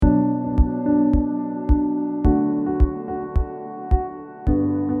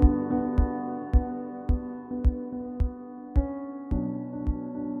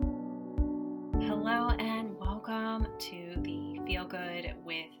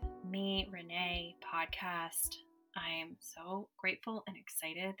Me, Renee podcast. I am so grateful and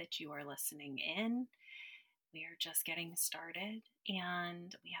excited that you are listening in. We are just getting started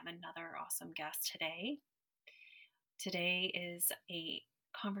and we have another awesome guest today. Today is a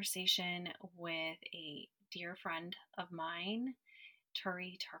conversation with a dear friend of mine,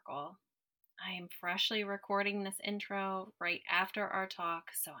 Turi-Turkel. I am freshly recording this intro right after our talk,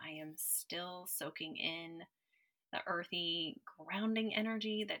 so I am still soaking in the earthy, grounding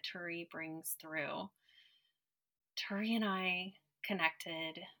energy that Turi brings through. Turi and I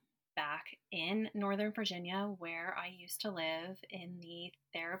connected back in Northern Virginia, where I used to live, in the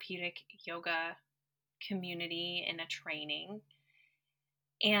therapeutic yoga community in a training.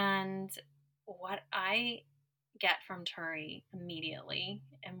 And what I get from Turi immediately,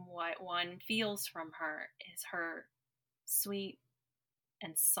 and what one feels from her, is her sweet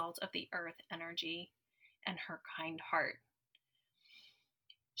and salt of the earth energy and her kind heart.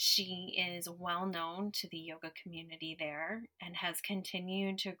 She is well known to the yoga community there and has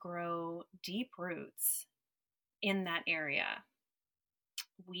continued to grow deep roots in that area.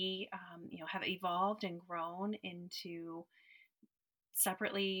 We have evolved and grown into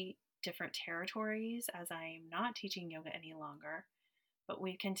separately different territories, as I am not teaching yoga any longer, but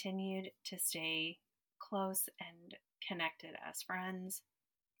we've continued to stay close and connected as friends.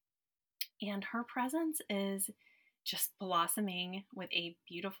 And her presence is just blossoming with a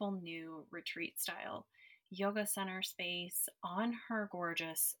beautiful new retreat style yoga center space on her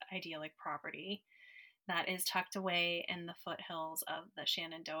gorgeous, idyllic property that is tucked away in the foothills of the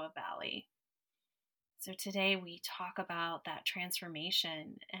Shenandoah Valley. So today we talk about that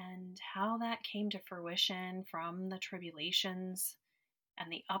transformation and how that came to fruition from the tribulations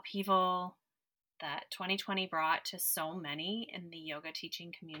and the upheaval that 2020 brought to so many in the yoga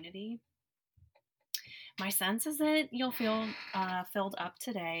teaching community. My sense is that you'll feel filled up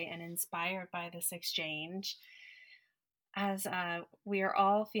today and inspired by this exchange, as we are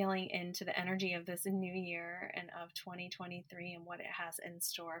all feeling into the energy of this new year and of 2023 and what it has in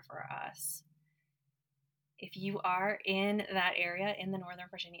store for us. If you are in that area, in the Northern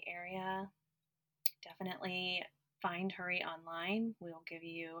Virginia area, definitely find Turi online. We'll give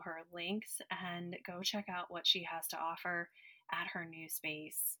you her links and go check out what she has to offer at her new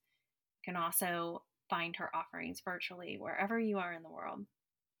space. You can also find her offerings virtually wherever you are in the world.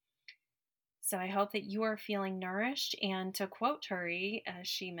 So I hope that you are feeling nourished, and to quote Turi, as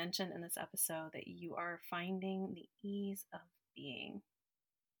she mentioned in this episode, that you are finding the ease of being.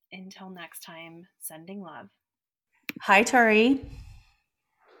 Until next time, sending love. Hi, Turi.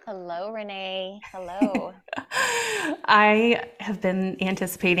 Hello, Renee. Hello. I have been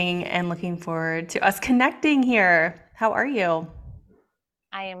anticipating and looking forward to us connecting here. How are you?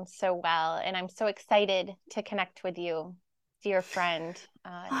 I am so well, and I'm so excited to connect with you, dear friend.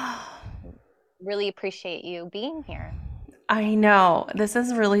 Really appreciate you being here. I know. This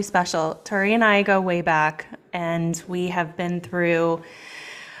is really special. Turi and I go way back, and we have been through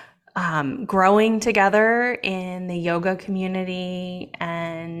growing together in the yoga community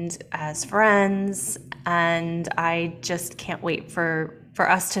and as friends. And I just can't wait for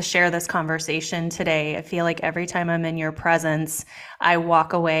us to share this conversation today. I feel like every time I'm in your presence, I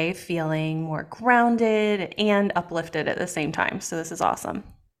walk away feeling more grounded and uplifted at the same time. So this is awesome.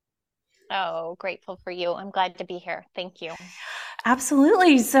 Oh, grateful for you. I'm glad to be here. Thank you.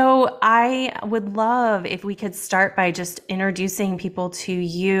 Absolutely. So I would love if we could start by just introducing people to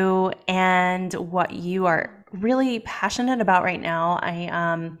you and what you are really passionate about right now.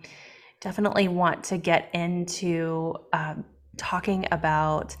 I definitely want to get into talking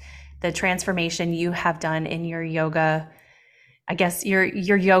about the transformation you have done in your yoga, I guess your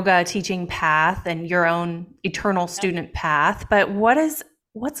yoga teaching path and your own eternal student path. But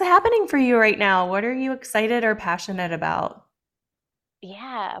what's happening for you right now? What are you excited or passionate about?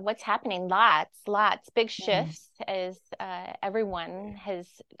 Yeah, what's happening? Lots, big shifts as everyone has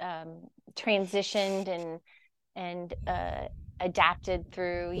transitioned and adapted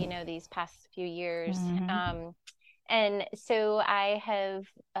through, these past few years. Mm-hmm. And so I have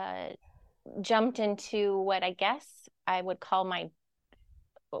jumped into what I guess I would call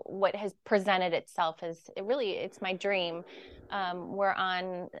what has presented itself as it's my dream. We're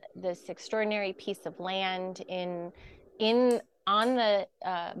on this extraordinary piece of land on the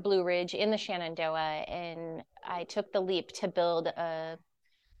Blue Ridge in the Shenandoah, and I took the leap to build a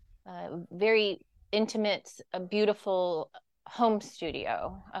very intimate, a beautiful home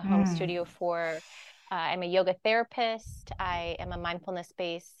studio, for, I'm a yoga therapist. I am a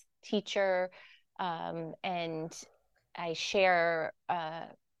mindfulness-based teacher, and I share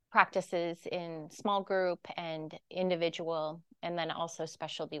practices in small group and individual and then also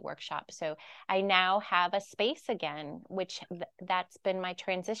specialty workshops. So I now have a space again, which that's been my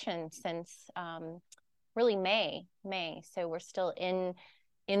transition since really May. So we're still in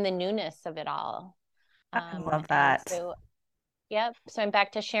the newness of it all. I love And that. so, yep. So I'm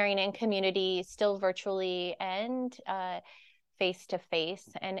back to sharing in community, still virtually and face to face.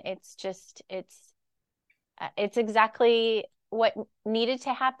 And it's exactly what needed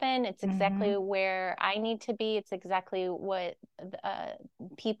to happen. It's exactly where I need to be. It's exactly what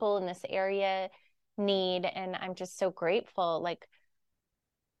people in this area need. And I'm just so grateful. Like,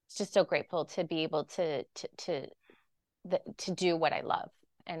 just so grateful to be able to do what I love.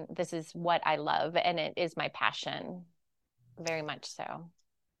 And this is what I love, and it is my passion, very much so.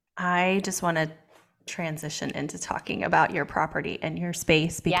 I just want to transition into talking about your property and your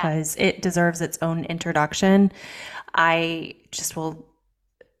space Yes. because it deserves its own introduction. I just will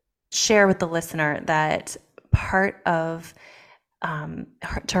share with the listener that part of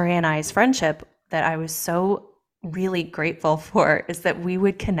Turi and I's friendship that I was so really grateful for is that we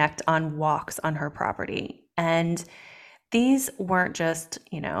would connect on walks on her property. And these weren't just,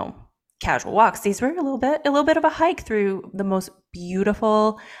 casual walks. These were a little bit of a hike through the most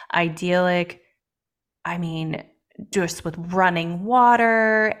beautiful, idyllic, I mean, just with running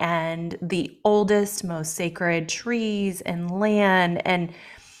water and the oldest, most sacred trees and land. And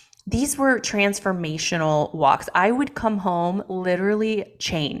these were transformational walks. I would come home literally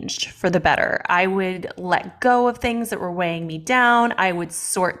changed for the better. I would let go of things that were weighing me down. I would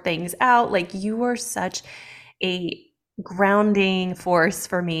sort things out. Like, you were such a grounding force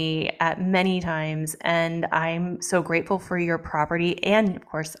for me at many times. And I'm so grateful for your property and, of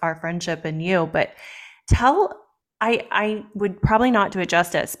course, our friendship and you. But tell, I would probably not do it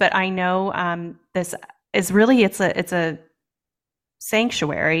justice, but I know this is really, it's a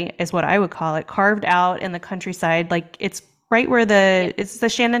sanctuary is what I would call it, carved out in the countryside. Like, it's right where Yep. it's the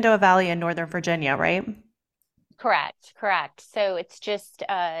Shenandoah Valley in Northern Virginia, right? Correct. So it's just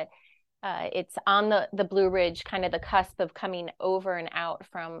it's on the Blue Ridge, kind of the cusp of coming over and out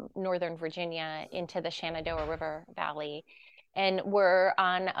from Northern Virginia into the Shenandoah River Valley. And we're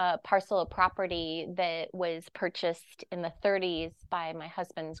on a parcel of property that was purchased in the 30s by my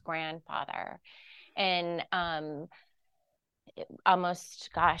husband's grandfather. And almost,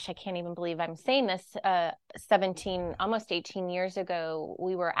 gosh, I can't even believe I'm saying this, 17, almost 18 years ago,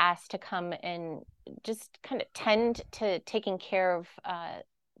 we were asked to come and just kind of tend to taking care of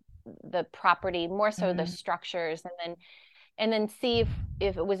the property, more so the structures, and then see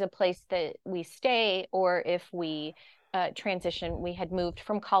if it was a place that we stay, or if we transition. We had moved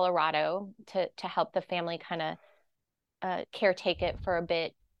from Colorado to help the family kind of caretake it for a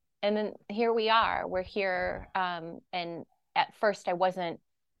bit, and then here we are. We're here, and at first I wasn't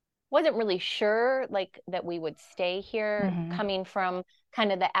really sure like that we would stay here, coming from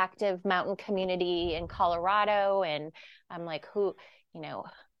kind of the active mountain community in Colorado. And I'm like, who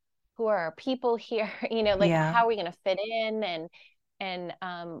are our people here? Like, Yeah. how are we going to fit in? And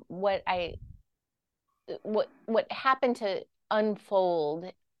what happened to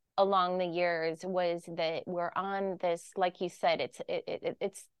unfold along the years was that we're on this, like you said,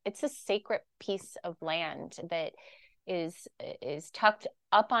 it's a sacred piece of land that is tucked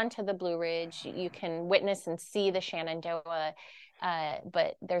up onto the Blue Ridge. You can witness and see the Shenandoah,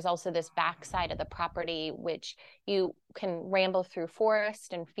 but there's also this backside of the property which you can ramble through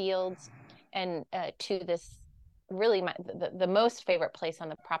forest and fields, and to this really the most favorite place on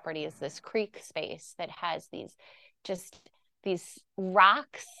the property is this creek space that has these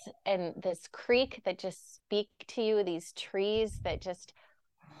rocks and this creek that just speak to you, these trees that just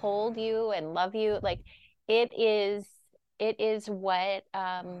hold you and love you. Like, it is what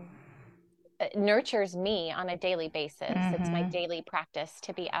nurtures me on a daily basis. It's my daily practice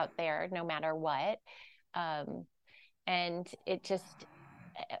to be out there no matter what. And it just,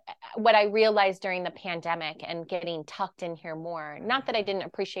 what I realized during the pandemic and getting tucked in here more, not that I didn't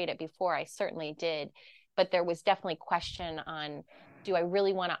appreciate it before, I certainly did, but there was definitely question on, do I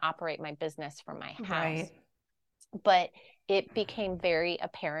really want to operate my business from my house? Right. But it became very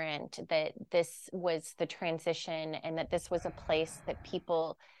apparent that this was the transition, and that this was a place that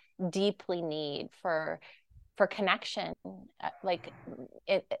people deeply need for connection, like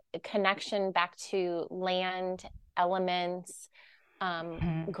connection back to land, elements,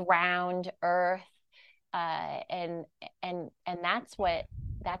 ground, earth, and that's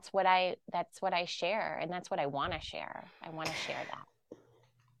what I share, and that's what I want to share. I want to share that.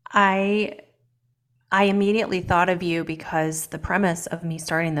 I I immediately thought of you because the premise of me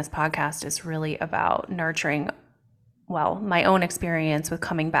starting this podcast is really about nurturing well, my own experience with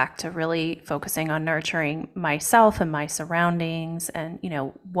coming back to really focusing on nurturing myself and my surroundings, and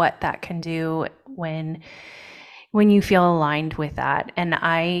what that can do when you feel aligned with that. And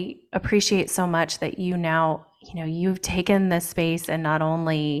I appreciate so much that you now, you've taken this space, and not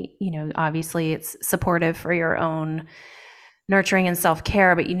only, obviously it's supportive for your own nurturing and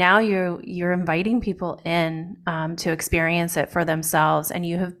self-care, but you're inviting people in, to experience it for themselves. And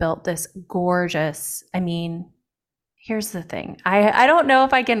you have built this gorgeous, I mean, here's the thing. I don't know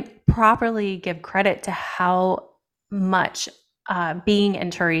if I can properly give credit to how much being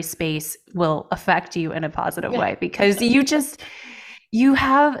in Turi's space will affect you in a positive way, because you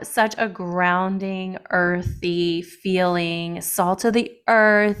have such a grounding, earthy feeling, salt of the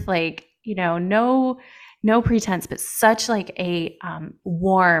earth, like, no pretense, but such like a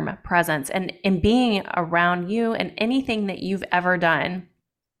warm presence. And in being around you and anything that you've ever done,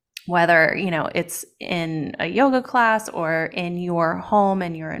 whether it's in a yoga class or in your home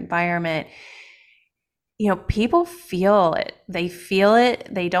and your environment, people feel it. They feel it.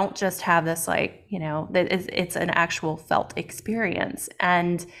 They don't just have this, like, that is, it's an actual felt experience.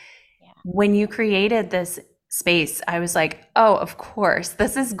 And Yeah. when you created this space, I was like, oh, of course,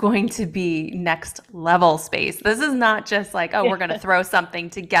 this is going to be next level space. This is not just like, oh, we're going to throw something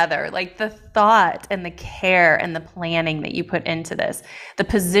together. Like, the thought and the care and the planning that you put into this, the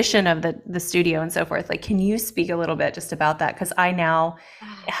position of the studio and so forth. Like, can you speak a little bit just about that? Because I now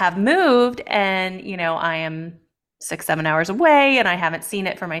have moved, and I am 6-7 hours away, and I haven't seen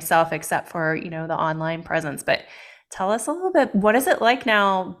it for myself except for the online presence. But tell us a little bit, what is it like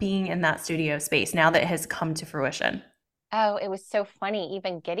now being in that studio space now that it has come to fruition? Oh, it was so funny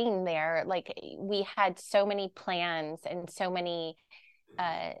even getting there. Like, we had so many plans and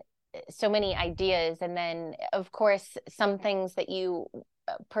uh so many ideas, and then of course some things that you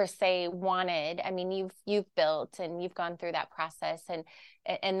per se wanted. I mean, you've built and you've gone through that process, and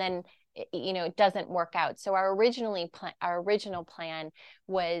then it doesn't work out. So our original plan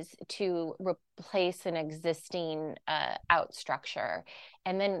was to replace an existing out structure,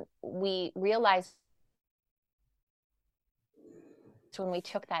 and then we realized when we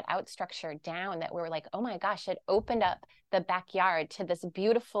took that out structure down that we were like, oh my gosh, it opened up the backyard to this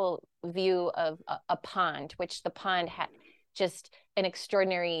beautiful view of a pond, which the pond had just an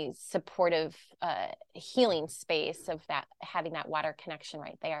extraordinary supportive healing space of that, having that water connection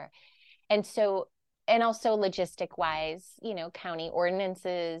right there. And so, and also logistic wise, county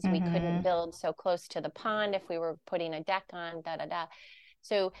ordinances, we couldn't Mm-hmm. build so close to the pond if we were putting a deck on, da da da.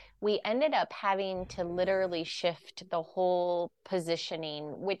 So we ended up having to literally shift the whole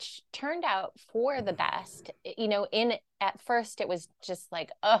positioning, which turned out for the best. In at first it was just like,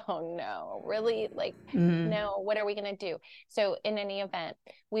 oh no, really? Like, Mm-hmm. no, what are we going to do? So in any event,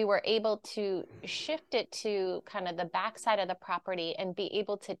 we were able to shift it to kind of the backside of the property and be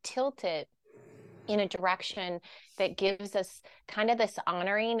able to tilt it in a direction that gives us kind of this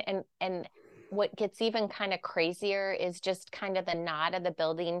honoring. And what gets even kind of crazier is just kind of the nod of the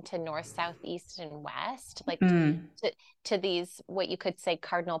building to north, south, east, and west, like Mm. to these, what you could say,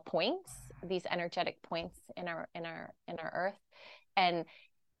 cardinal points, these energetic points in our earth. And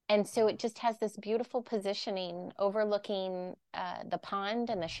so it just has this beautiful positioning overlooking the pond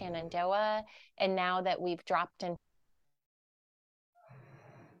and the Shenandoah. And now that we've dropped into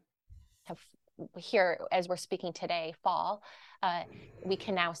here, as we're speaking today, fall, we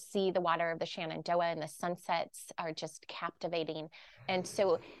can now see the water of the Shenandoah, and the sunsets are just captivating. And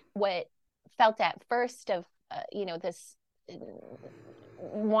so what felt at first of this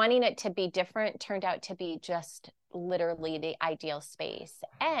wanting it to be different turned out to be just literally the ideal space.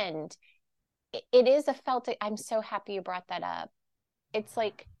 And it is a felt, I'm so happy you brought that up. It's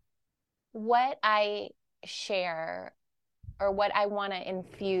like what I share, or what I want to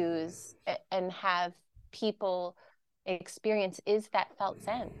infuse and have people experience, is that felt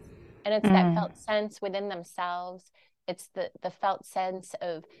sense. And it's that Mm. felt sense within themselves. It's the felt sense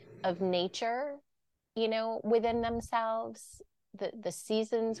of nature, within themselves, the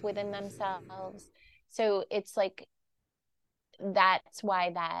seasons within themselves. So it's like, that's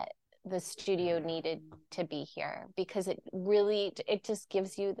why that the studio needed to be here, because it just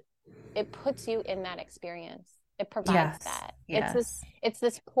gives you, it puts you in that experience. It provides Yes. that. Yes. It's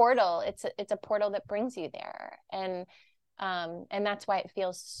this portal. It's a portal that brings you there. And that's why it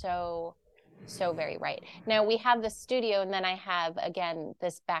feels so very right. Now we have the studio, and then I have again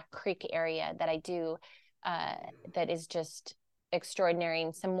this back creek area that I do that is just extraordinary,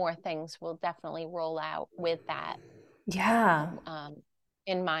 and some more things will definitely roll out with that Yeah. um,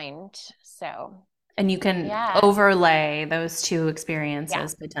 in mind. So And you can yeah, overlay those two yeah,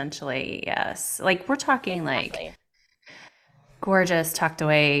 experiences potentially. Yes. Like, we're talking like exactly. gorgeous tucked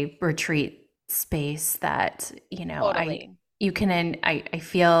away retreat space that, Totally. you can, I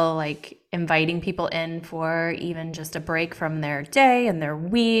feel like inviting people in for even just a break from their day and their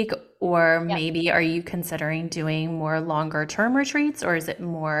week, or Yep. maybe are you considering doing more longer term retreats, or is it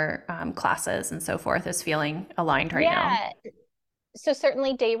more classes and so forth is feeling aligned right now? Yeah. So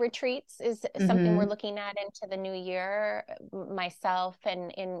certainly day retreats is something we're Mm-hmm. looking at into the new year, myself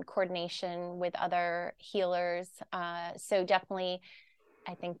and in coordination with other healers. So definitely,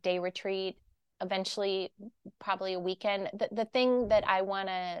 I think day retreat, eventually probably a weekend. The thing that I want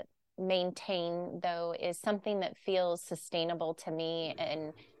to maintain though is something that feels sustainable to me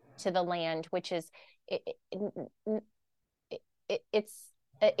and to the land, which is it, it, it's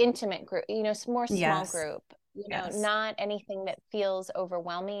an intimate group, more small Yes. group, Yes. not anything that feels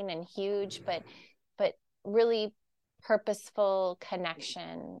overwhelming and huge, but really purposeful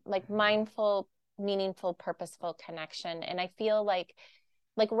connection, like mindful, meaningful, purposeful connection. And I feel like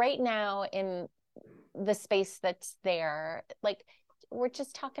right now in the space that's there, like we're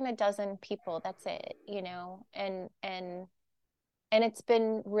just talking a dozen people, that's it, and it's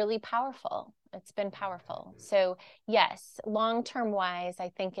been really powerful. It's been powerful. So yes, long term wise, I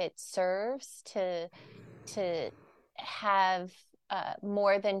think it serves to have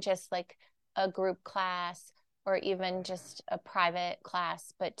more than just like a group class or even just a private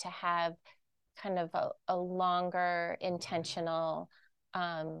class, but to have kind of a longer intentional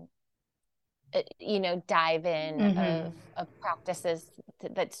um, dive in Mm-hmm. of practices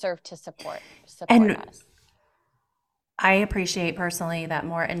that serve to support And us. I appreciate personally that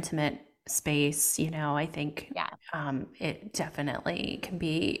more intimate space. I think Yeah. it definitely can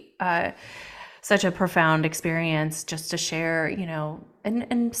be such a profound experience just to share,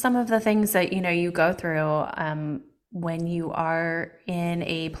 and some of the things that, you go through when you are in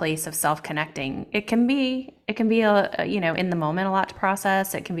a place of self-connecting. It can be in the moment a lot to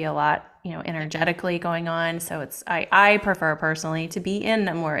process. It can be a lot, Yeah. energetically going on. So I prefer personally to be in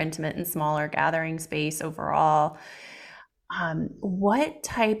a more intimate and smaller gathering space overall. What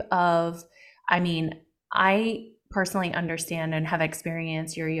type of, I mean, I personally understand and have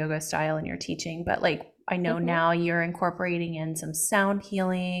experienced your yoga style and your teaching, but like I know Mm-hmm. now you're incorporating in some sound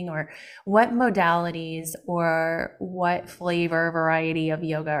healing, or what modalities or what flavor variety of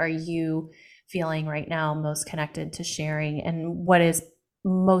yoga are you feeling right now most connected to sharing, and what is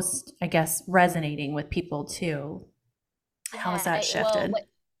most, I guess, resonating with people too? How has Yeah. that shifted?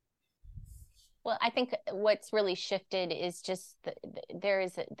 Well, I think what's really shifted is just there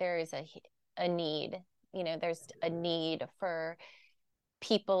is a need. There's a need for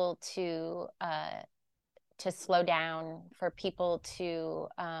people to slow down, for people to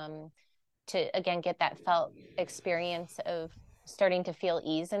again get that felt experience of starting to feel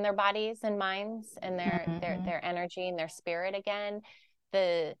ease in their bodies and minds and Mm-hmm. their energy and their spirit again.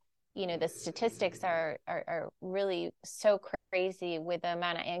 The the statistics are really so crazy with the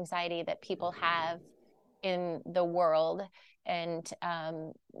amount of anxiety that people have in the world, and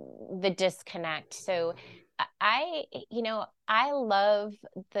the disconnect. So I love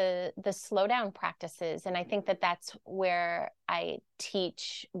the slowdown practices, and I think that that's where I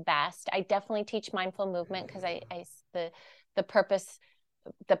teach best. I definitely teach mindful movement because the purpose,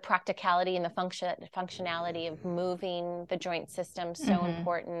 the practicality, and the functionality of moving the joint system so Mm-hmm.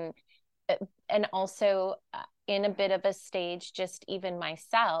 important. And also in a bit of a stage, just even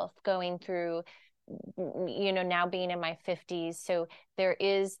myself going through, now being in my 50s. So there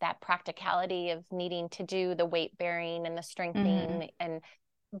is that practicality of needing to do the weight bearing and the Mm-hmm. strengthening.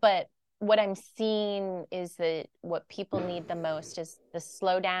 But what I'm seeing is that what people need the most is the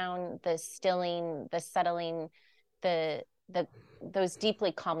slowdown, the stilling, the settling, the those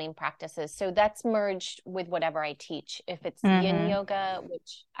deeply calming practices. So that's merged with whatever I teach. If it's yin Mm-hmm. yoga,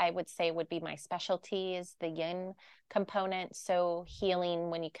 which I would say would be my specialty, is the yin component. So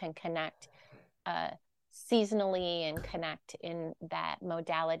healing when you can connect uh, seasonally and connect in that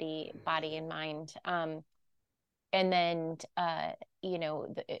modality, body and mind. And then, you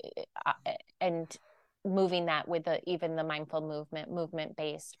know, and moving that with even the mindful movement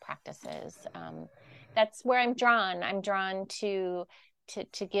based practices. That's where I'm drawn to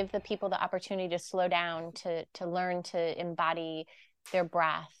give the people the opportunity to slow down, to learn to embody their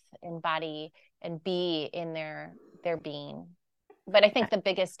breath, embody and be in their being. But I think the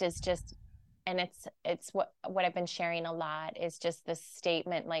biggest is just, and it's what I've been sharing a lot, is just this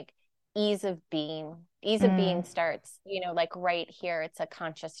statement, like ease of being. Ease of Mm. being starts, like right here. It's a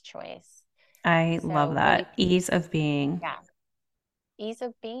conscious choice. I love So really, that. Ease of being. yeah, ease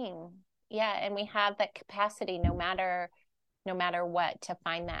of being. Yeah, and we have that capacity no matter what to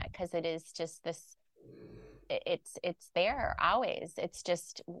find that, because it is just this, it's there always. It's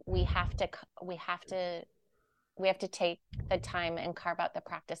just we have to take the time and carve out the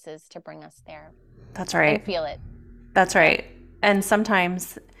practices to bring us there. That's right. And feel it. That's right. And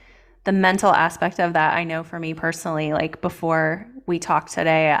sometimes the mental aspect of that, I know for me personally, like before we talked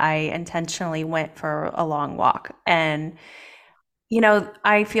today, I intentionally went for a long walk. And,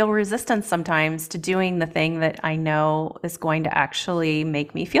 I feel resistance sometimes to doing the thing that I know is going to actually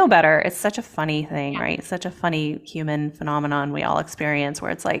make me feel better. It's such a funny thing, Yeah. right? It's such a funny human phenomenon we all experience where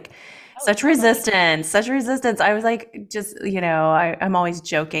it's like, Oh, such totally. resistance, such resistance. I was like, just, I'm always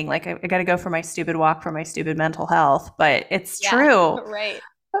joking. Like, I got to go for my stupid walk for my stupid mental health. But it's true. Right.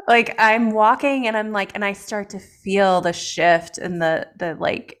 Like I'm walking and I'm like, and I start to feel the shift and it's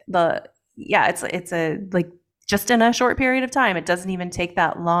a like just in a short period of time. It doesn't even take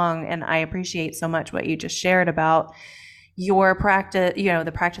that long. And I appreciate so much what you just shared about your practice,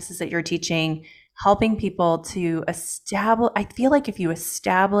 the practices that you're teaching, helping people to establish. I feel like if you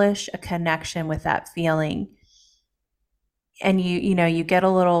establish a connection with that feeling and you get a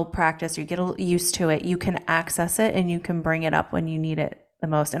little practice, you get used to it, you can access it and you can bring it up when you need it the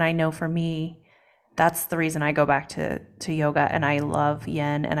most. And I know for me, that's the reason I go back to yoga, and I love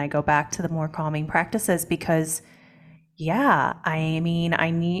yin, and I go back to the more calming practices because I mean, I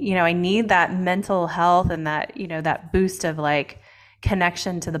need that mental health and that, that boost of like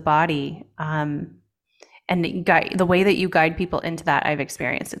connection to the body. And the way that you guide people into that, I've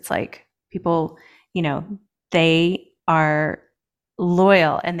experienced. It's like people, they are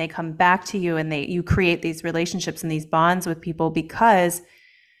loyal and they come back to you, and you create these relationships and these bonds with people because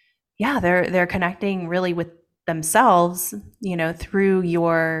they're connecting really with themselves, through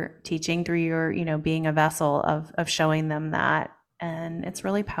your teaching, through your, being a vessel of showing them that. And it's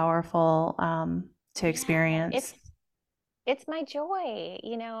really powerful to experience. It's my joy.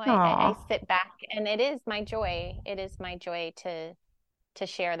 I Oh, sit back and it is my joy. It is my joy to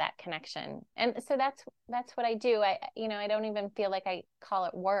share that connection. And so that's what I do. I don't even feel like I call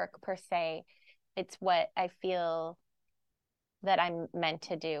it work per se. It's what I feel that I'm meant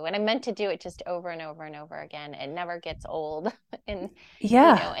to do. And I'm meant to do it just over and over and over again. It never gets old. And,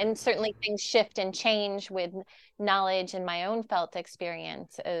 yeah. and certainly things shift and change with knowledge and my own felt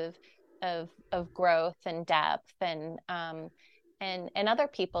experience of growth and depth and other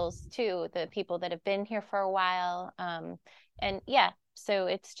people's too, the people that have been here for a while. So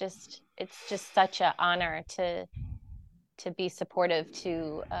it's just such an honor to be supportive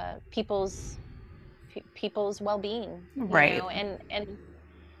to people's well-being, Right.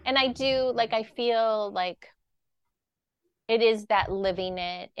 and I do, like, I feel like it is that living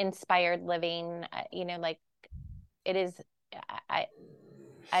it, inspired living, like it is, I,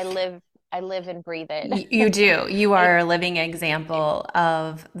 I live, I live and breathe it. You do. You I, are a living example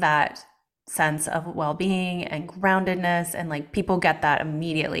of that sense of well-being and groundedness, and like people get that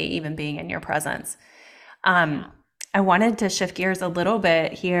immediately, even being in your presence. yeah, I wanted to shift gears a little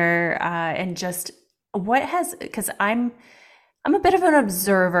bit here, and just because I'm a bit of an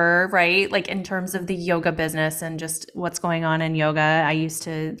observer, right? Like in terms of the yoga business and just what's going on in yoga. I used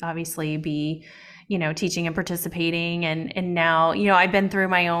to obviously be, teaching and participating, and now, I've been through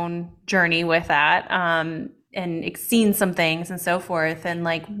my own journey with that, and seen some things and so forth. And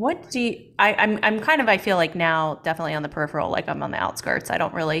like, what do you, I'm kind of, I feel like now definitely on the peripheral, like I'm on the outskirts. I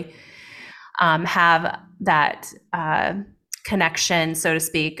don't really have that connection, so to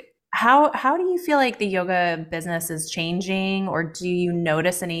speak. How do you feel like the yoga business is changing, or do you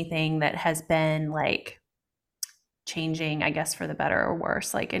notice anything that has been like changing, I guess, for the better or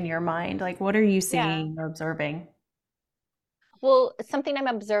worse, like in your mind? Like, what are you yeah. seeing or observing? Well, something I'm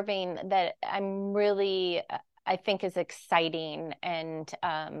observing that I'm really, I think is exciting, and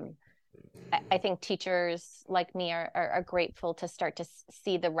I think teachers like me are grateful to start to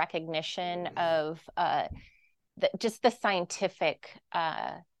see the recognition of just the scientific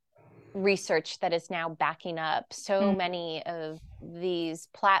research that is now backing up so Mm. many of these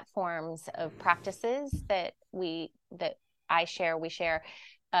platforms of practices that we share,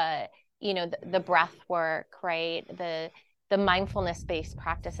 the breath work, right? The mindfulness based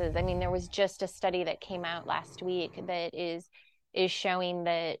practices. I mean, there was just a study that came out last week that is showing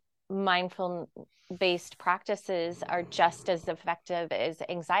that mindful based practices are just as effective as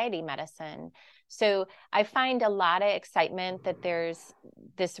anxiety medicine. So I find a lot of excitement that there's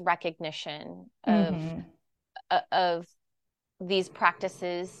this recognition Mm-hmm. of these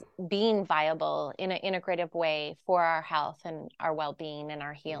practices being viable in an integrative way for our health and our well-being and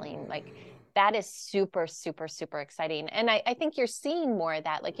our healing. Like, that is super, super, super exciting. And I think you're seeing more of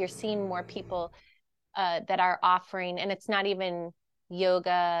that. Like, you're seeing more people that are offering, and it's not even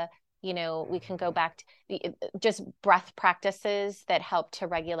yoga we can go back to just breath practices that help to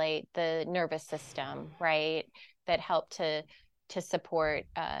regulate the nervous system, right? That help to support,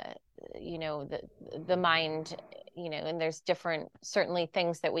 the mind, and there's certainly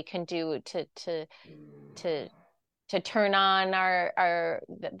things that we can do to turn on our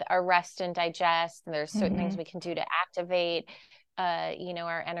rest and digest. And there's certain things we can do to activate,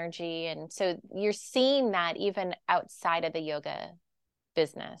 our energy. And so you're seeing that even outside of the yoga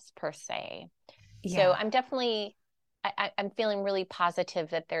business per se. Yeah. So I'm definitely, I'm feeling really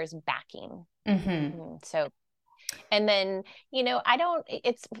positive that there's backing. So, and then,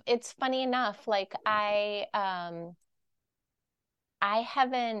 it's funny enough, like I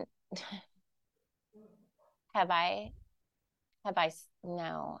haven't, I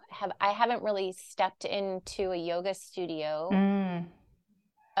haven't really stepped into a yoga studio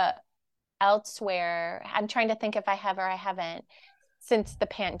elsewhere. I'm trying to think if I have or I haven't since the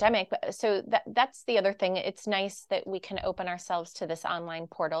pandemic. So that's the other thing. It's nice that we can open ourselves to this online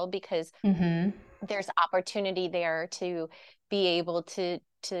portal, because there's opportunity there to be able to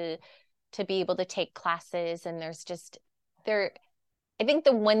be able to take classes. And I think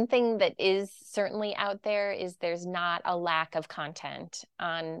the one thing that is certainly out there is there's not a lack of content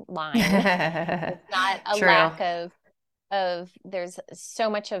online. There's not a lack of there's so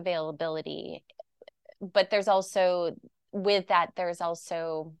much availability, but there's also, with that, there's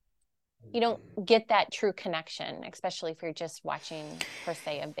also, you don't get that true connection, especially if you're just watching, per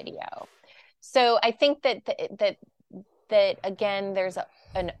se, a video. So I think that again, there's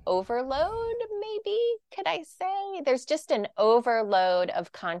an overload, maybe, could I say? There's just an overload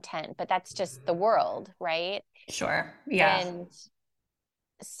of content, but that's just the world, right? Sure. Yeah. And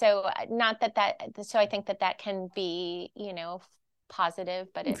so so I think that can be, positive,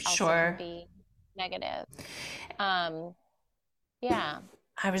 but it also can be negative. Yeah.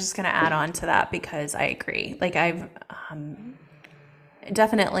 I was just going to add on to that, because I agree. Like I've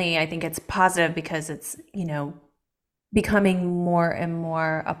definitely, I think it's positive because it's, becoming more and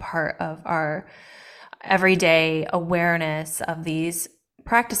more a part of our everyday awareness of these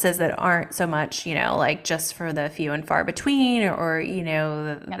practices that aren't so much, like just for the few and far between, or,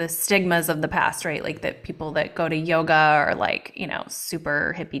 the stigmas of the past, right? Like that people that go to yoga are like,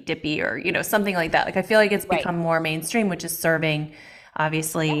 super hippy dippy, or, something like that. Like I feel like it's become more mainstream, which is serving,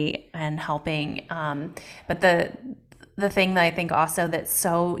 obviously, and helping. But the thing that I think also that's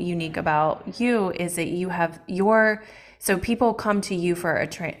so unique about you is that you have so people come to you for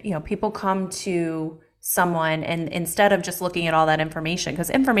people come to someone, and instead of just looking at all that information, because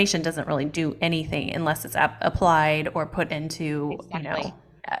information doesn't really do anything unless it's applied or put into,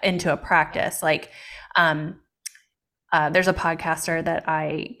 into a practice. Like, there's a podcaster that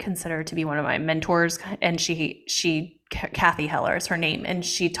I consider to be one of my mentors, and Kathy Heller is her name. And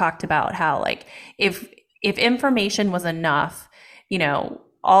she talked about how, like, if information was enough, we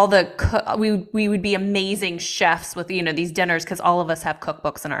would be amazing chefs with, these dinners, because all of us have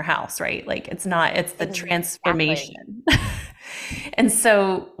cookbooks in our house, right? Like it's the transformation. And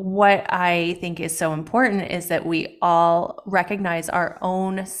so what I think is so important is that we all recognize our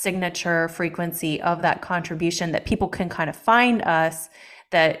own signature frequency of that contribution, that people can kind of find us,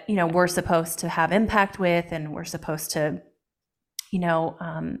 that, we're supposed to have impact with, and we're supposed to,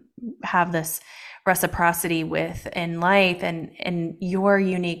 have this reciprocity with in life, and your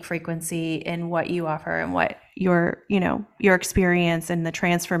unique frequency in what you offer, and what your experience and the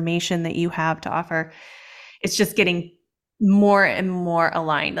transformation that you have to offer. It's just getting more and more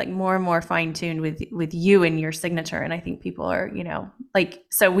aligned, like more and more fine-tuned with you and your signature. And I think people are,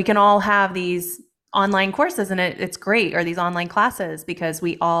 so we can all have these online courses, and it's great, or these online classes, because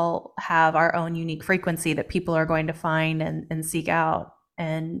we all have our own unique frequency that people are going to find and seek out.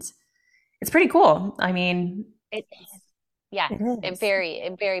 And it's pretty cool. I mean, it is. Yeah, it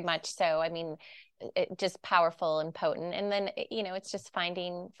very much so. I mean, it just powerful and potent. And then, it's just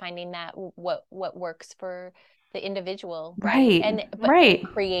finding that what works for the individual, right? And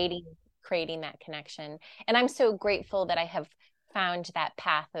creating that connection. And I'm so grateful that I have found that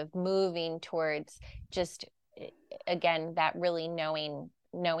path of moving towards just, again, that really knowing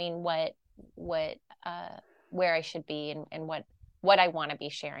what where I should be, and what I want to be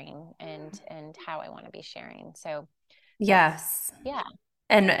sharing, and how I want to be sharing. So yes. Yeah.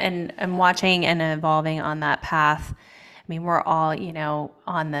 And watching and evolving on that path. I mean, we're all,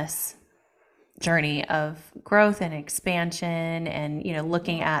 on this journey of growth and expansion, and,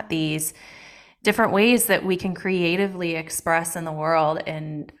 looking at these different ways that we can creatively express in the world.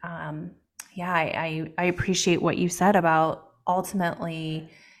 And I appreciate what you said about ultimately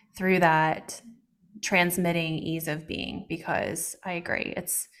through that transmitting ease of being, because I agree.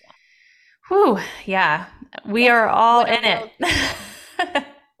 Whew, yeah, we It's are all what a in real it.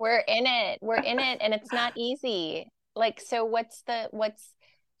 We're in it. We're in it, and it's not easy. Like, so what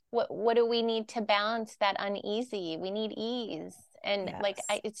do we need to balance that uneasy? We need ease. And like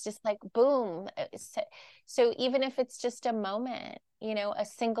Yes. it's just like boom. So even if it's just a moment, a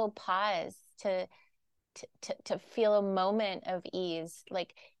single pause to feel a moment of ease,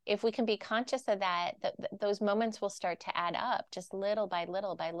 like if we can be conscious of that, those moments will start to add up just little by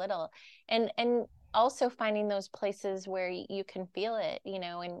little by little. And also finding those places where you can feel it,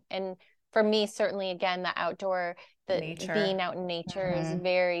 and for me, certainly, again, the outdoor, the Nature. being out in nature is Hmm.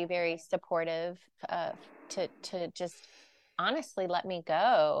 very, very supportive, to just honestly let me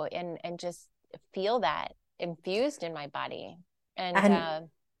go and just feel that infused in my body. And And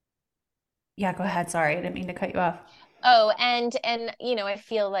yeah, go ahead. Sorry, I didn't mean to cut you off. oh, and I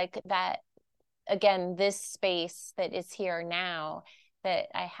feel like that, again, this space that is here now, that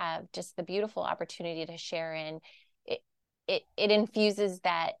I have just the beautiful opportunity to share in, it it infuses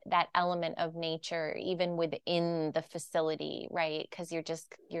that element of nature even within the facility, right? Because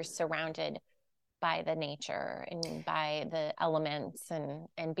you're surrounded by the nature and by the elements,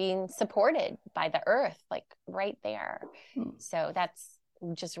 and being supported by the earth, like right there. So that's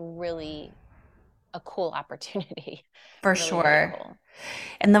just really a cool opportunity. For Really, really sure. cool.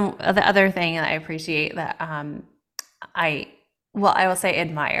 And the other thing that I appreciate that I well, I will say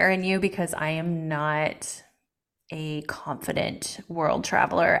admire in you, because I am not a confident world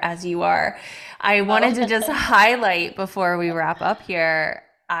traveler as you are. I Oh, wanted to just highlight before we wrap up here.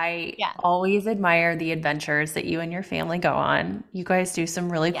 I yeah. always admire the adventures that you and your family go on. You guys do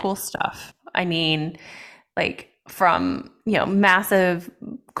some really Yes. cool stuff. I mean, like from, massive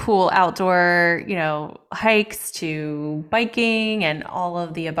cool outdoor, hikes to biking and all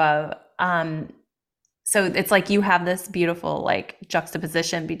of the above. So it's like you have this beautiful like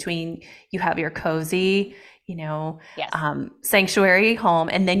juxtaposition between, you have your cozy, Yes. sanctuary home,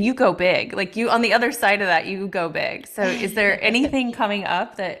 and then you go big. Like you, on the other side of that, you go big. So is there anything coming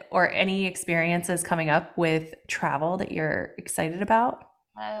up or any experiences coming up with travel that you're excited about?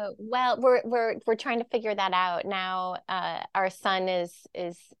 Well, we're trying to figure that out now. Our son is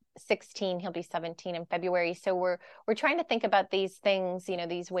 16; he'll be 17 in February. So we're trying to think about these things,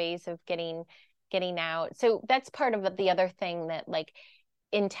 these ways of getting out. So that's part of the other thing, that like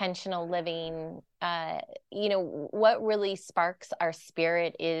intentional living, what really sparks our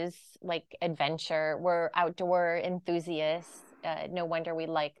spirit is like adventure. We're outdoor enthusiasts. No wonder we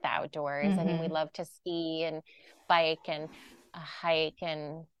like the outdoors. I mean, we Mm-hmm. love to ski and bike and hike,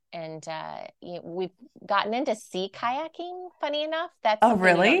 and we've gotten into sea kayaking, funny enough. That's Oh,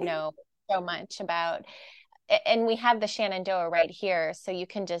 something you don't really? know so much about. And we have the Shenandoah right here, so you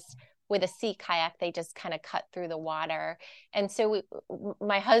can just, with a sea kayak, they just kind of cut through the water. And so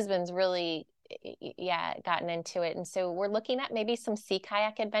my husband's really, yeah, gotten into it. And so we're looking at maybe some sea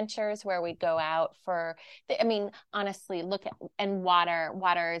kayak adventures where we go out for, I mean, honestly, and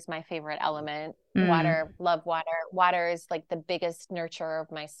water is my favorite element. Mm. Water, love water. Water is like the biggest nurturer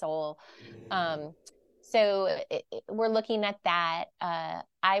of my soul. Um, so we're looking at that.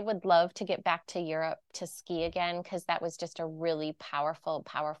 I would love to get back to Europe to ski again, because that was just a really powerful,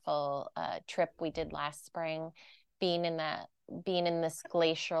 powerful trip we did last spring. Being in this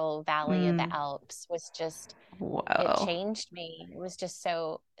glacial valley of the Mm. Alps was just, it Whoa. changed me. It was just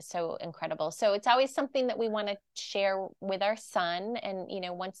so, so incredible. So it's always something that we want to share with our son. And,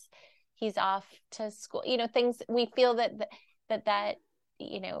 once he's off to school, things we feel that,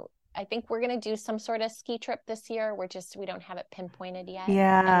 I think we're going to do some sort of ski trip this year. We don't have it pinpointed yet.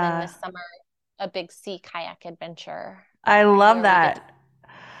 And then Yeah. this summer, a big sea kayak adventure, I love where we get to, that.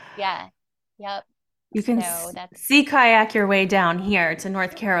 yeah, yep. You can So that's, sea kayak your way down here to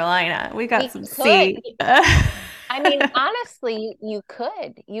North Carolina. We got we some could, sea. I mean, honestly, you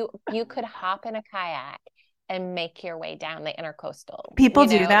could hop in a kayak and make your way down the intercoastal, People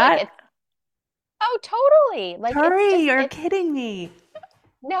do like that? it's, oh, totally. Like it's Turi, just, you're it's, kidding me.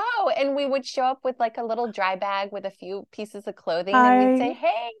 no. And we would show up with like a little dry bag with a few pieces of clothing, and we'd say, I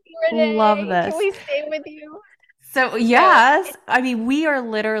 "Hey, love Renee, can this. we stay with you?" So So, yes, I mean we are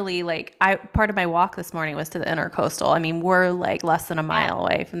literally like, I part of my walk this morning was to the intercoastal. I mean, we're like less than a yeah, mile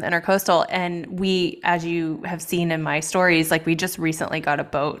away from the intercoastal, and we, as you have seen in my stories, like we just recently got a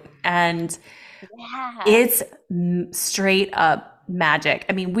boat, and yeah, it's straight up magic.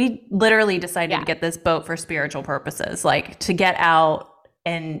 I mean, we literally decided to yeah, get this boat for spiritual purposes, like to get out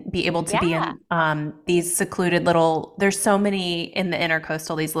and be able to be yeah, in these secluded little, there's so many in the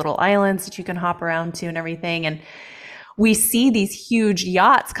intercoastal, these little islands that you can hop around to and everything. And we see these huge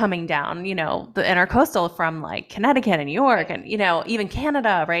yachts coming down, the intercoastal from like Connecticut and New York right, and, even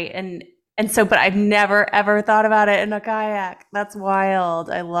Canada, right? And And so, but I've never ever thought about it in a kayak. That's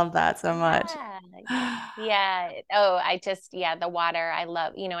wild. I love that so much. Yeah. Oh, yeah, the water. I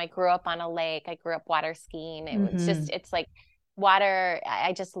love, I grew up on a lake. I grew up water skiing. It's like water.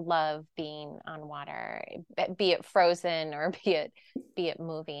 I just love being on water, be it frozen or be it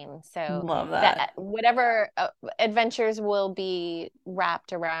moving. So Love that that. whatever adventures will be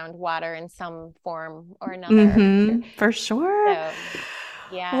wrapped around water in some form or another. For sure. So,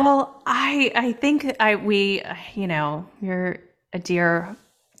 yeah. Well, I think you're a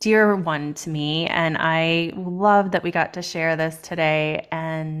dear one to me, and I love that we got to share this today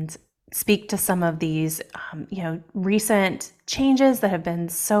and speak to some of these recent changes that have been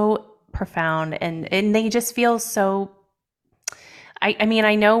so profound, and they just feel so. I mean,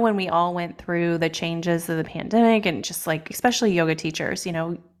 I know when we all went through the changes of the pandemic, and just like, especially yoga teachers,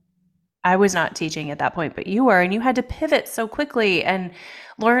 I was not teaching at that point, but you were, and you had to pivot so quickly and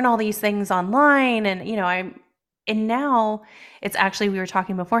learn all these things online. And, and now it's actually, we were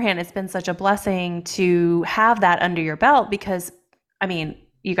talking beforehand, it's been such a blessing to have that under your belt because, I mean,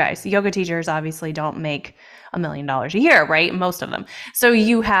 you guys, yoga teachers obviously don't make $1 million a year, right? Most of them. So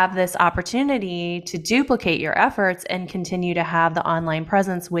you have this opportunity to duplicate your efforts and continue to have the online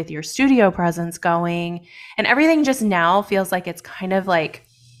presence with your studio presence going. And everything just now feels like it's kind of like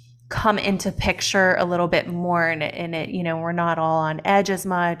come into picture a little bit more, and we're not all on edge as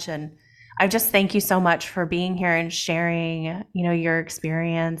much. And I just thank you so much for being here and sharing, your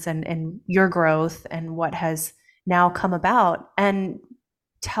experience and your growth and what has now come about. And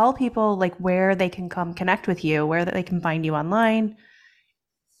tell people like where they can come connect with you, where they can find you online.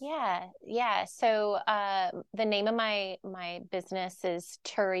 Yeah. So the name of my business is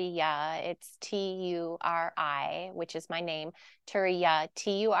Turiya. It's Turi, which is my name. Turiya,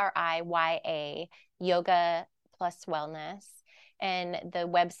 Turiya, Yoga plus Wellness. And the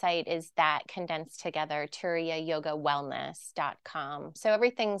website is that condensed together, turiyayogawellness.com. So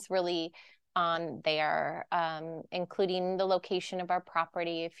everything's really on there, including the location of our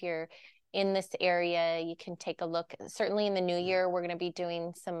property. If you're in this area, you can take a look. Certainly in the new year, we're going to be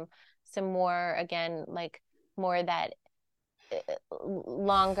doing some more, again, like more that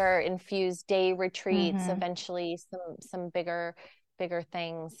longer infused day retreats, eventually some bigger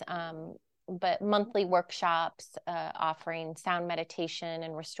things. But monthly workshops offering sound meditation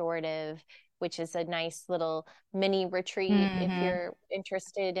and restorative, which is a nice little mini retreat if you're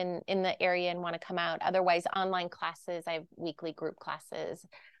interested in the area and want to come out. Otherwise, online classes. I have weekly group classes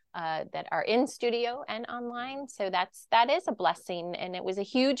that are in studio and online. So that is a blessing, and it was a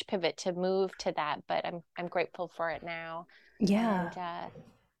huge pivot to move to that, but I'm grateful for it now. Yeah.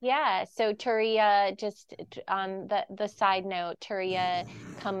 And so Turiya, just on the side note, Turiya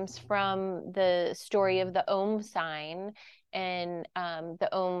comes from the story of the Om sign, and the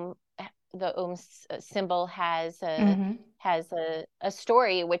Om symbol has a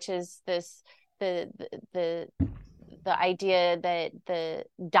story, which is this the idea that the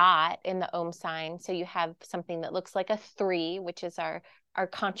dot in the Om sign, so you have something that looks like a 3, which is our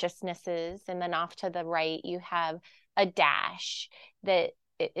consciousnesses, and then off to the right you have a dash that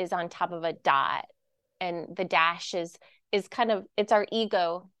is on top of a dot, and the dash is kind of, it's our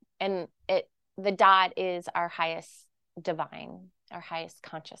ego, and the dot is our highest divine, our highest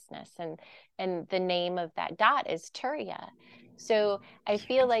consciousness, and the name of that dot is Turiya. So I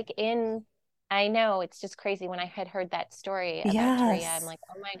feel like I know, it's just crazy. When I had heard that story about Turiya, I'm like,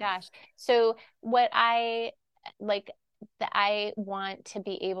 oh my gosh. So what I want to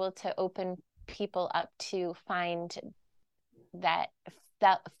be able to open people up to find that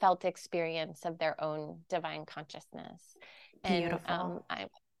felt experience of their own divine consciousness. Beautiful. And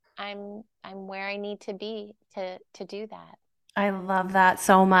I'm where I need to be to do that. I love that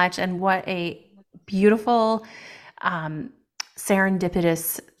so much. And what a beautiful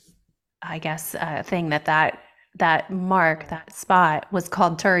serendipitous, I guess, thing that mark, that spot was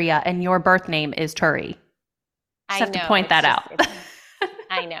called Turiya, and your birth name is Turi. Just have to point that out.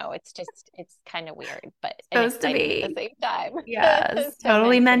 I know, it's kind of weird, but supposed to be at the same time. Yes,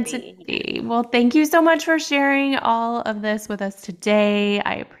 totally meant to be. Well, thank you so much for sharing all of this with us today.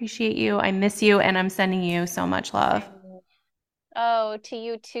 I appreciate you. I miss you, and I'm sending you so much love. Oh, to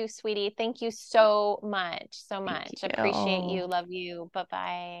you too, sweetie. Thank you so much. So much. Appreciate you. Love you.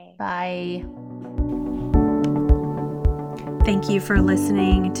 Bye-bye. Bye. Thank you for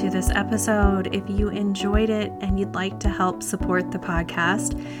listening to this episode. If you enjoyed it and you'd like to help support the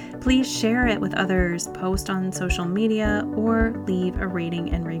podcast, please share it with others, post on social media, or leave a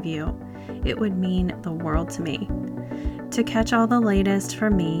rating and review. It would mean the world to me. To catch all the latest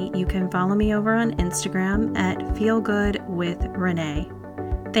from me, you can follow me over on Instagram at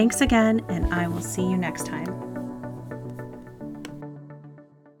feelgoodwithrenee. Thanks again, and I will see you next time.